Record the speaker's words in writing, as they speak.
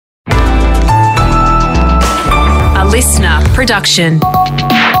listener production.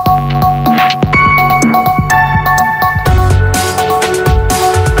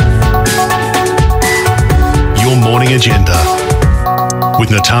 Your morning agenda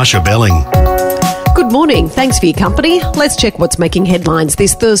with Natasha Belling. Good morning. Thanks for your company. Let's check what's making headlines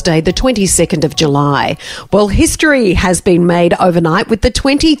this Thursday, the 22nd of July. Well, history has been made overnight with the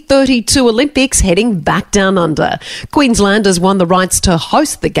 2032 Olympics heading back down under. Queensland has won the rights to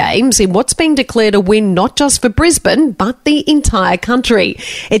host the Games in what's been declared a win not just for Brisbane, but the entire country.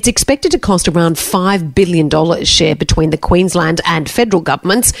 It's expected to cost around $5 billion shared between the Queensland and federal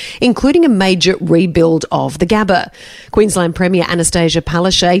governments, including a major rebuild of the Gabba. Queensland Premier Anastasia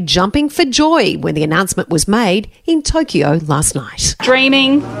Palaszczuk jumping for joy when the announcement was made in Tokyo last night.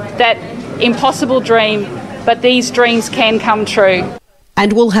 Dreaming that impossible dream, but these dreams can come true.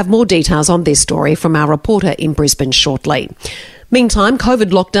 And we'll have more details on this story from our reporter in Brisbane shortly. Meantime,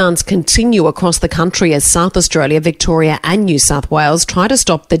 COVID lockdowns continue across the country as South Australia, Victoria and New South Wales try to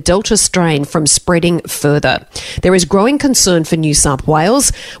stop the Delta strain from spreading further. There is growing concern for New South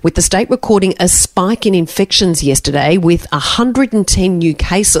Wales, with the state recording a spike in infections yesterday with 110 new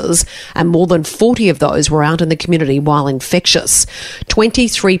cases, and more than 40 of those were out in the community while infectious.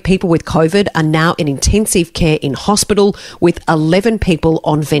 23 people with COVID are now in intensive care in hospital, with 11 people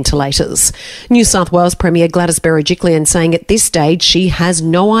on ventilators. New South Wales Premier Gladys Berejiklian saying at this stage she has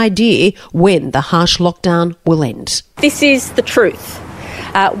no idea when the harsh lockdown will end. This is the truth.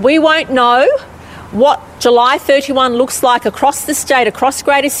 We won't know what July 31 looks like across the state, across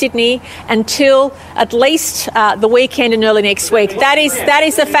Greater Sydney, until at least the weekend and early next week. That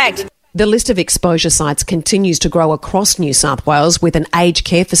is a fact. The list of exposure sites continues to grow across New South Wales, with an aged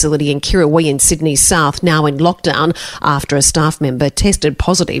care facility in Kirrawee in Sydney South now in lockdown after a staff member tested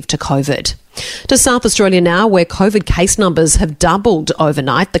positive to COVID. To South Australia now, where COVID case numbers have doubled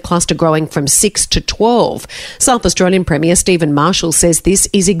overnight, the cluster growing from 6 to 12. South Australian Premier Stephen Marshall says this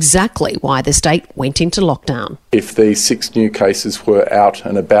is exactly why the state went into lockdown. If these 6 new cases were out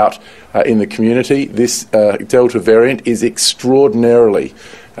and about in the community, this Delta variant is extraordinarily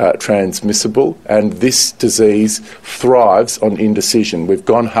transmissible, and this disease thrives on indecision. We've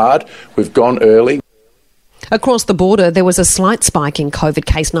gone hard, we've gone early. Across the border, there was a slight spike in COVID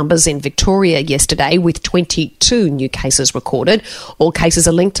case numbers in Victoria yesterday, with 22 new cases recorded. All cases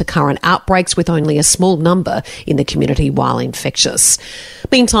are linked to current outbreaks, with only a small number in the community while infectious.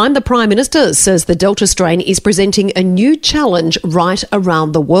 Meantime, the Prime Minister says the Delta strain is presenting a new challenge right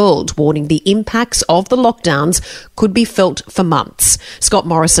around the world, warning the impacts of the lockdowns could be felt for months. Scott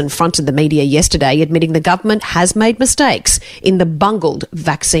Morrison fronted the media yesterday, admitting the government has made mistakes in the bungled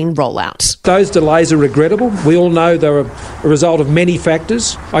vaccine rollout. Those delays are regrettable. We all know they're a result of many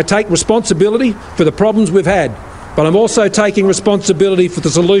factors. I take responsibility for the problems we've had, but I'm also taking responsibility for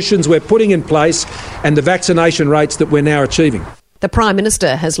the solutions we're putting in place and the vaccination rates that we're now achieving. The Prime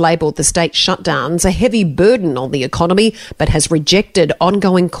Minister has labelled the state shutdowns a heavy burden on the economy, but has rejected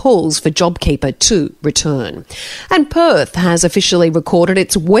ongoing calls for JobKeeper to return. And Perth has officially recorded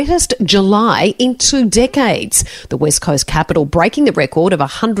its wettest July in 2 decades. The West Coast capital breaking the record of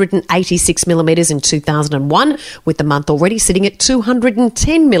 186 millimetres in 2001, with the month already sitting at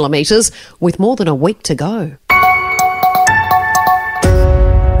 210 millimetres, with more than a week to go.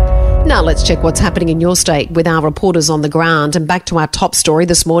 Now let's check what's happening in your state with our reporters on the ground. And back to our top story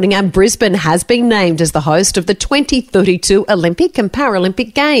this morning. And Brisbane has been named as the host of the 2032 Olympic and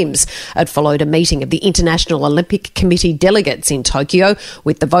Paralympic Games. It followed a meeting of the International Olympic Committee delegates in Tokyo,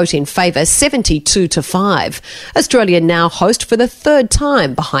 with the vote in favour 72-5. Australia now host for the 3rd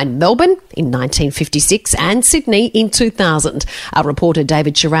time, behind Melbourne in 1956 and Sydney in 2000. Our reporter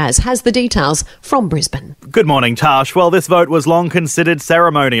David Shiraz has the details from Brisbane. Good morning, Tash. Well, this vote was long considered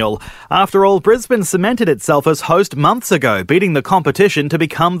ceremonial. After all, Brisbane cemented itself as host months ago, beating the competition to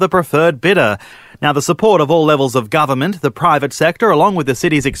become the preferred bidder. Now, the support of all levels of government, the private sector, along with the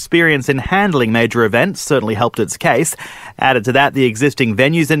city's experience in handling major events, certainly helped its case. Added to that, the existing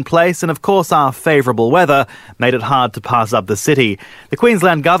venues in place and, of course, our favourable weather made it hard to pass up the city. The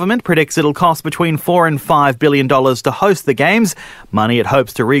Queensland government predicts it'll cost between $4 and $5 billion to host the Games, money it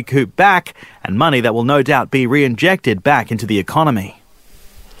hopes to recoup back, and money that will no doubt be re-injected back into the economy.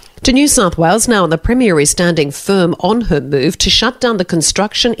 To New South Wales now, and the Premier is standing firm on her move to shut down the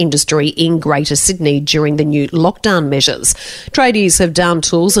construction industry in Greater Sydney during the new lockdown measures. Tradies have downed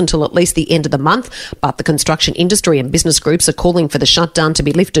tools until at least the end of the month, but the construction industry and business groups are calling for the shutdown to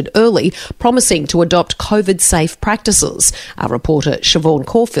be lifted early, promising to adopt COVID-safe practices. Our reporter Siobhan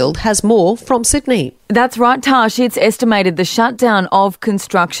Caulfield has more from Sydney. That's right, Tash. It's estimated the shutdown of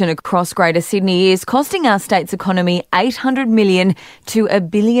construction across Greater Sydney is costing our state's economy $800 million to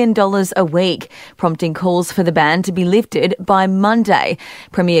 $1 billion a week, prompting calls for the ban to be lifted by Monday.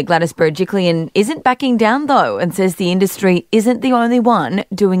 Premier Gladys Berejiklian isn't backing down, though, and says the industry isn't the only one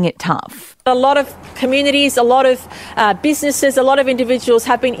doing it tough. A lot of communities, a lot of businesses, a lot of individuals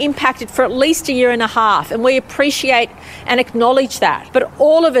have been impacted for at least a year and a half, and we appreciate and acknowledge that. But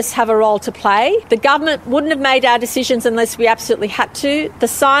all of us have a role to play. The government wouldn't have made our decisions unless we absolutely had to. The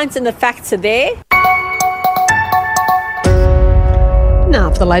science and the facts are there. Now,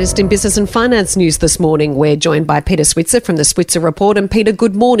 for the latest in business and finance news this morning, we're joined by Peter Switzer from the Switzer Report. And Peter,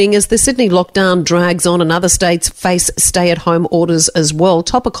 good morning. As the Sydney lockdown drags on and other states face stay-at-home orders as well,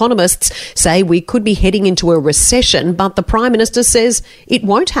 top economists say we could be heading into a recession, but the Prime Minister says it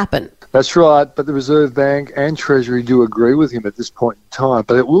won't happen. That's right, but the Reserve Bank and Treasury do agree with him at this point in time.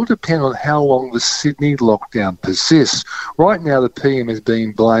 But it will depend on how long the Sydney lockdown persists. Right now, the PM is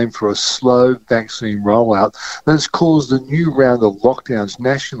being blamed for a slow vaccine rollout that has caused a new round of lockdowns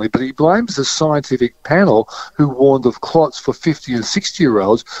nationally. But he blames the scientific panel who warned of clots for 50 and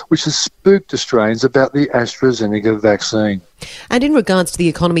 60-year-olds, which has spooked Australians about the AstraZeneca vaccine. And in regards to the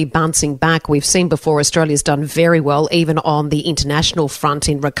economy bouncing back, we've seen before Australia's done very well, even on the international front,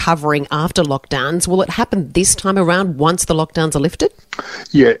 in recovering after lockdowns. Will it happen this time around once the lockdowns are lifted?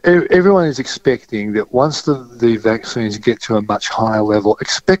 Yeah, everyone is expecting that once the vaccines get to a much higher level,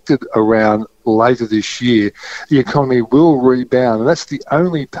 expected around later this year, the economy will rebound. And that's the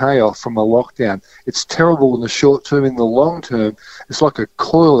only payoff from a lockdown. It's terrible in the short term. In the long term, it's like a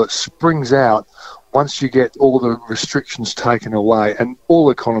coil that springs out once you get all the restrictions taken away, and all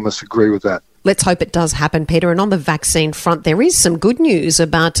economists agree with that. Let's hope it does happen, Peter. And on the vaccine front, there is some good news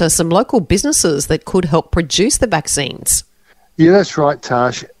about some local businesses that could help produce the vaccines. Yeah, that's right,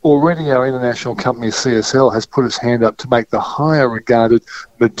 Tash. Already our international company CSL has put its hand up to make the higher regarded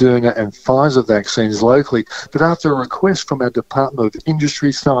Moderna and Pfizer vaccines locally. But after a request from our Department of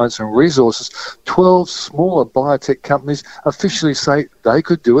Industry, Science and Resources, 12 smaller biotech companies officially say they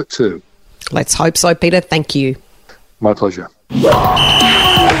could do it too. Let's hope so, Peter. Thank you. My pleasure.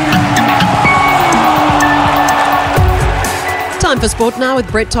 Time for sport now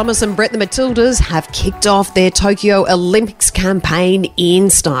with Brett Thomas and Brett. The Matildas have kicked off their Tokyo Olympics campaign in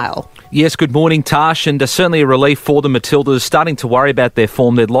style. Yes, good morning, Tash, and certainly a relief for the Matildas, starting to worry about their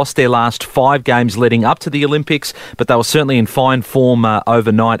form. They'd lost their last 5 games leading up to the Olympics, but they were certainly in fine form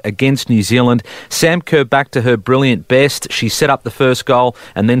overnight against New Zealand. Sam Kerr back to her brilliant best. She set up the first goal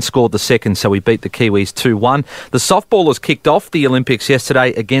and then scored the second, so we beat the Kiwis 2-1. The softballers kicked off the Olympics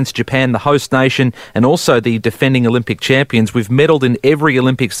yesterday against Japan, the host nation, and also the defending Olympic champions. We've medalled in every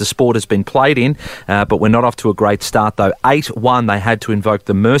Olympics the sport has been played in, but we're not off to a great start, though. 8-1, they had to invoke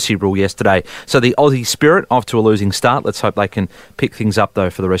the mercy rule yesterday. So the Aussie Spirit off to a losing start. Let's hope they can pick things up,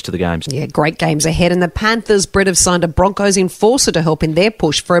 though, for the rest of the games. Yeah, great games ahead. And the Panthers, Brett, have signed a Broncos enforcer to help in their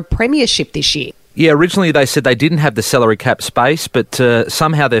push for a premiership this year. Yeah, originally they said they didn't have the salary cap space, but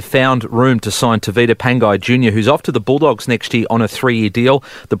somehow they've found room to sign Tavita Pangai Jr., who's off to the Bulldogs next year on a 3-year deal.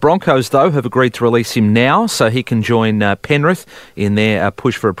 The Broncos, though, have agreed to release him now so he can join Penrith in their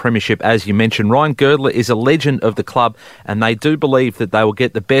push for a premiership, as you mentioned. Ryan Girdler is a legend of the club, and they do believe that they will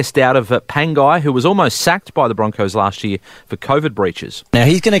get the best out of Pangai, who was almost sacked by the Broncos last year for COVID breaches. Now,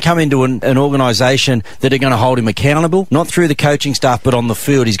 he's going to come into an organisation that are going to hold him accountable, not through the coaching staff, but on the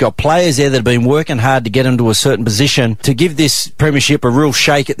field. He's got players there that have been working hard to get into a certain position to give this premiership a real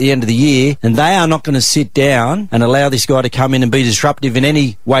shake at the end of the year, and they are not going to sit down and allow this guy to come in and be disruptive in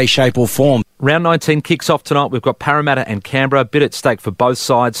any way, shape or form. Round 19 kicks off tonight. We've got Parramatta and Canberra, a bit at stake for both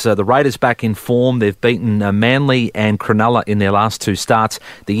sides. The Raiders back in form. They've beaten Manly and Cronulla in their last 2 starts.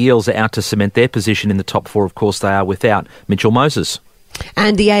 The Eels are out to cement their position in the top 4. Of course, they are without Mitchell Moses.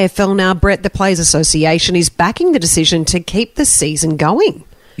 And the AFL now, Brett, the Players Association is backing the decision to keep the season going.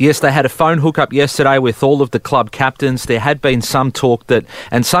 Yes, they had a phone hookup yesterday with all of the club captains. There had been some talk that,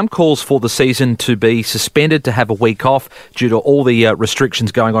 and some calls for the season to be suspended, to have a week off due to all the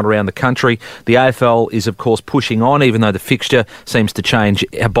restrictions going on around the country. The AFL is, of course, pushing on, even though the fixture seems to change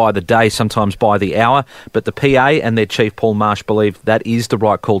by the day, sometimes by the hour. But the PA and their chief, Paul Marsh, believe that is the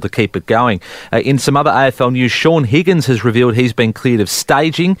right call to keep it going. In some other AFL news, Sean Higgins has revealed he's been cleared of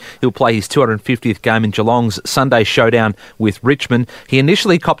staging. He'll play his 250th game in Geelong's Sunday showdown with Richmond. He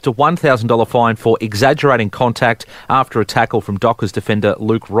initially copped a $1,000 fine for exaggerating contact after a tackle from Dockers defender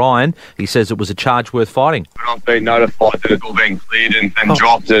Luke Ryan. He says it was a charge worth fighting. I've been notified that it's all been cleared and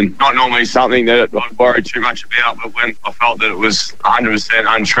dropped, and not normally something that I'd worry too much about, but when I felt that it was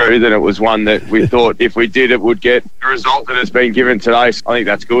 100% untrue, then it was one that we thought if we did, it would get the result that has been given today. So I think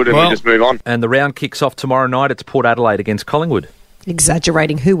that's good, and we just move on. And the round kicks off tomorrow night. It's Port Adelaide against Collingwood.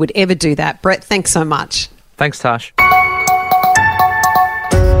 Exaggerating. Who would ever do that? Brett, thanks so much. Thanks, Tash.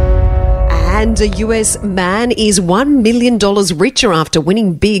 And a US man is $1 million richer after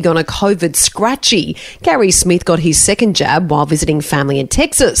winning big on a COVID scratchy. Gary Smith got his second jab while visiting family in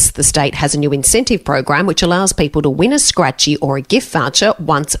Texas. The state has a new incentive program which allows people to win a scratchy or a gift voucher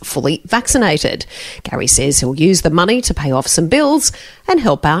once fully vaccinated. Gary says he'll use the money to pay off some bills and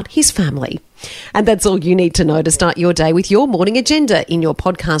help out his family. And that's all you need to know to start your day with your morning agenda in your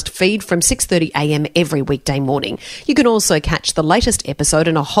podcast feed from 6:30am every weekday morning. You can also catch the latest episode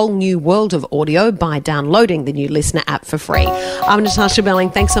in a whole new world of audio by downloading the new Listener app for free. I'm Natasha Belling.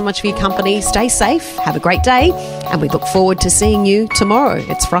 Thanks so much for your company. Stay safe, have a great day, and we look forward to seeing you tomorrow.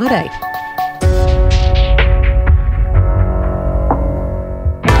 It's Friday.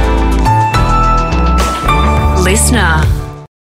 Listener.